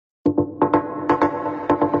Jeg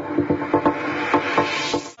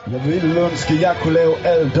ville ønske, jeg kunne lave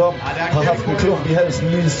alt om. Har haft en klump i halsen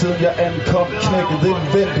lige siden jeg ankom. Knækket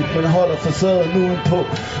indvendigt, men holder facaden udenpå.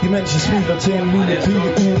 Imens jeg smiler til en lille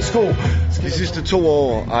pige uden sko. De sidste 2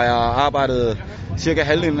 år har jeg arbejdet cirka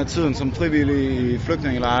halvdelen af tiden som frivillig i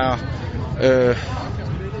flygtningelejre.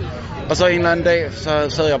 Og så en eller anden dag, så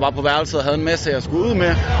sad jeg bare på værelset og havde en masse, jeg skulle ud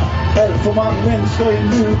med. Alt for mange mennesker i en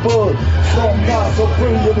ny båd. Storm raser,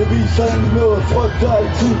 bølgerne viser ingen noget. Frygter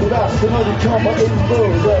altid det værste, når de kommer ind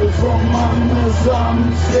båd. Alt for mange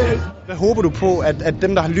sammen skæld. Hvad håber du på, at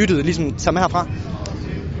dem, der har lyttet, ligesom tager med herfra?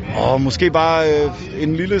 Og måske bare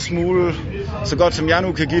en lille smule, så godt som jeg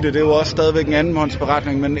nu kan give det. Det er jo også stadigvæk en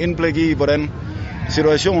andenhåndsberetning, men indblik i, hvordan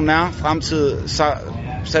situationen er fremtid,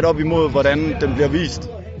 sat op imod, hvordan den bliver vist.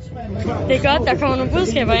 Det er godt, der kommer nogle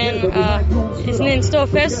budskaber ind, og i sådan en stor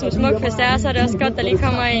fest, som Smukfest er, så er det også godt, der lige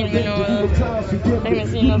kommer ind med noget, hvad kan man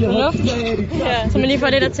sige, noget fornuft, ja, så man lige får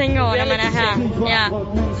lidt at tænke over, når man er her.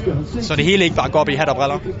 Ja. Så det hele ikke bare går op i hat og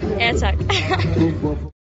briller? Ja, tak.